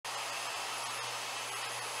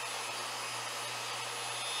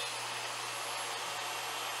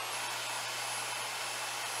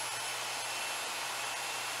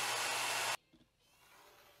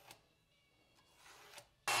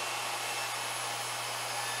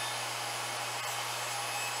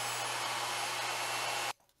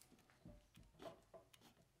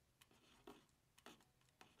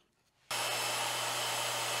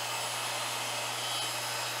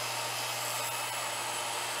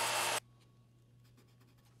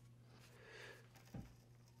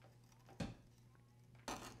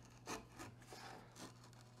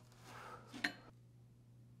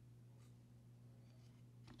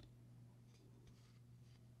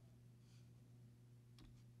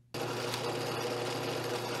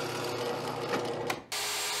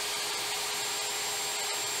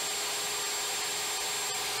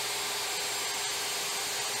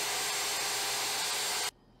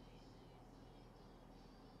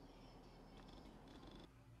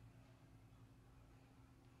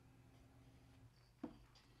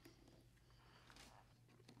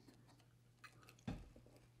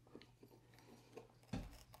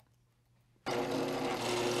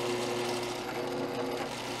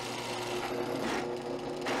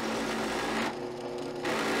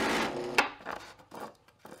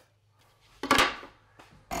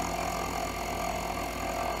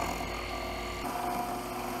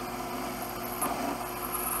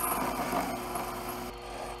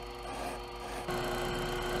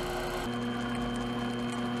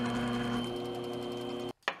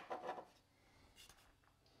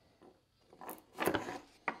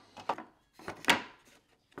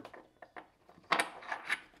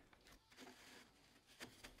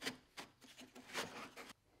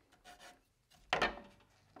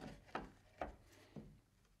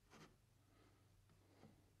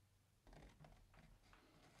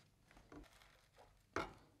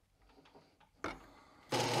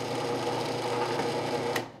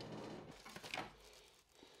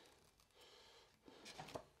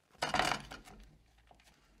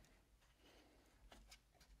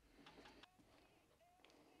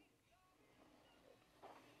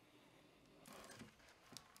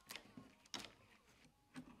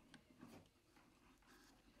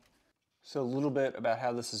So a little bit about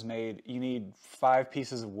how this is made. You need 5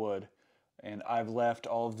 pieces of wood, and I've left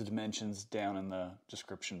all of the dimensions down in the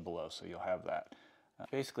description below, so you'll have that.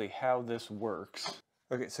 Basically how this works.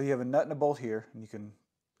 Okay, so you have a nut and a bolt here, and you can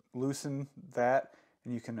loosen that,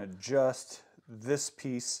 and you can adjust this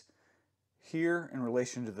piece here in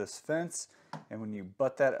relation to this fence, and when you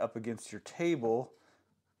butt that up against your table,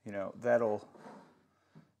 you know, that'll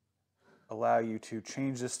allow you to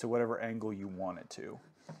change this to whatever angle you want it to.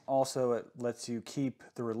 Also, it lets you keep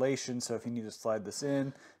the relation, so if you need to slide this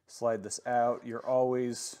in, slide this out, you're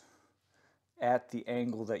always at the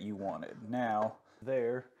angle that you wanted. Now,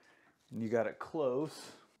 there, and you got it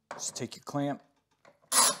close, just take your clamp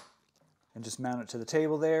and just mount it to the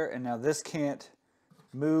table there, and now this can't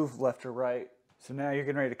move left or right. So now you're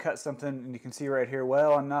getting ready to cut something, and you can see right here,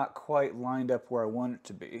 well, I'm not quite lined up where I want it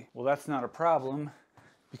to be. Well, that's not a problem,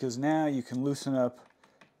 because now you can loosen up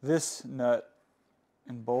this nut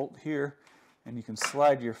and bolt here, and you can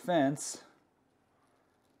slide your fence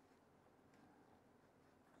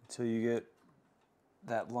until you get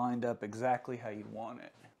that lined up exactly how you want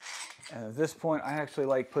it. And at this point, I actually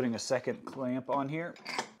like putting a second clamp on here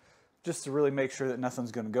just to really make sure that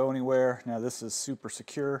nothing's going to go anywhere. Now this is super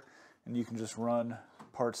secure, and you can just run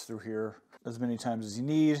parts through here as many times as you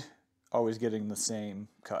need, always getting the same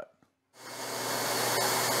cut.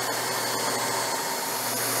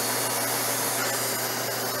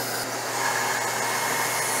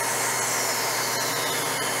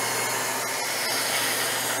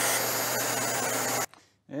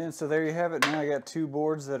 And so there you have it. Now I got 2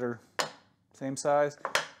 boards that are same size,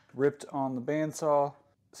 ripped on the bandsaw.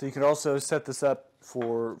 So you could also set this up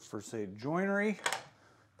for say joinery.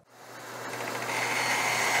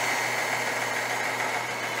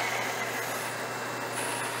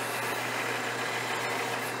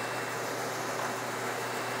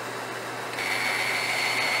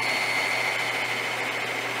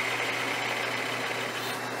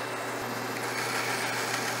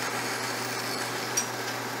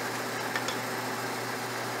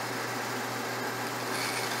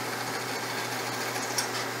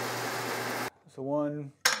 So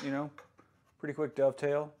one, you know, pretty quick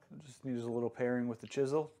dovetail. It just needs a little pairing with the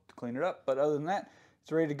chisel to clean it up. But other than that,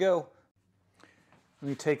 it's ready to go. Let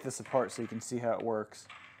me take this apart so you can see how it works.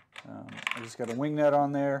 I just got a wing nut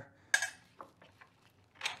on there.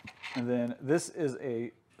 And then this is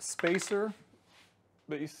a spacer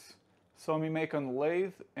that you saw me make on the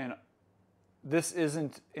lathe. And this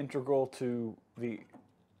isn't integral to the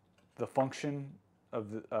function of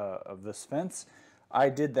this fence. I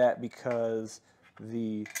did that because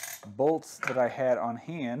the bolts that I had on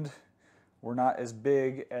hand were not as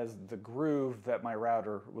big as the groove that my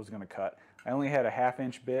router was going to cut. I only had a 1/2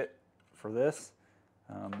 inch bit for this,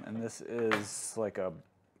 and this is like a,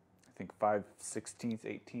 I think 5/16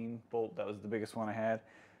 18 bolt. That was the biggest one I had.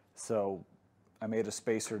 So I made a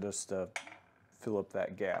spacer just to fill up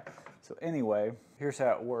that gap. So anyway, here's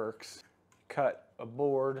how it works. Cut a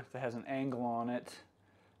board that has an angle on it.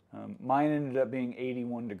 Mine ended up being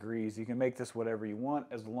 81 degrees. You can make this whatever you want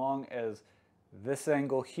as long as this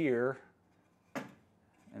angle here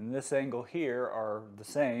and this angle here are the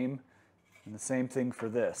same, and the same thing for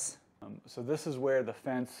this. So this is where the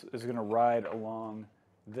fence is going to ride along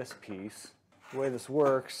this piece. The way this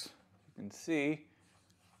works, you can see,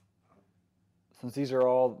 since these are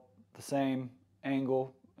all the same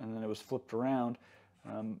angle and then it was flipped around,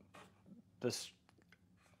 this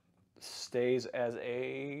stays as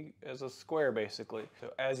a square basically.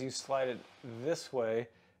 So as you slide it this way,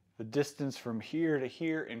 the distance from here to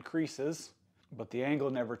here increases, but the angle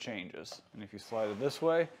never changes. And if you slide it this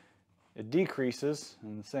way, it decreases,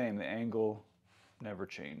 and the same, the angle never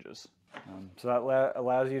changes. So that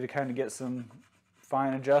allows you to kind of get some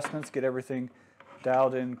fine adjustments, get everything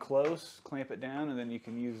dialed in close, clamp it down, and then you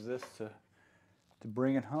can use this to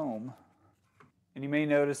bring it home. And you may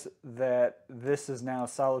notice that this is now a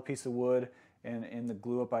solid piece of wood, and in the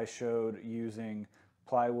glue up I showed using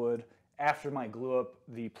plywood. After my glue up,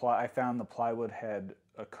 I found the plywood had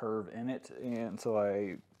a curve in it, and so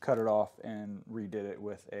I cut it off and redid it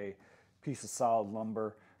with a piece of solid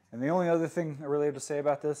lumber. And the only other thing I really have to say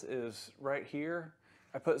about this is right here,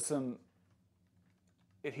 I put some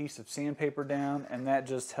adhesive sandpaper down, and that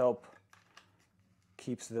just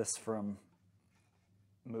keeps this from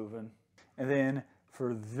moving. And then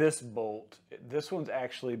for this bolt, this one's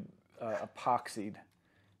actually epoxied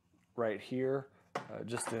right here,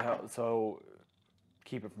 just to help, so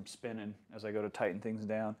keep it from spinning as I go to tighten things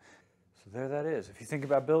down. So there that is. If you think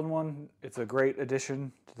about building one, it's a great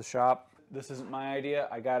addition to the shop. This isn't my idea.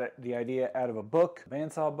 I got the idea out of a book, a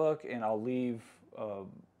bandsaw book, and I'll leave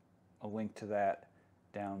a link to that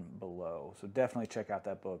down below. So definitely check out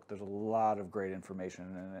that book. There's a lot of great information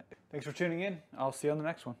in it. Thanks for tuning in. I'll see you on the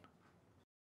next one.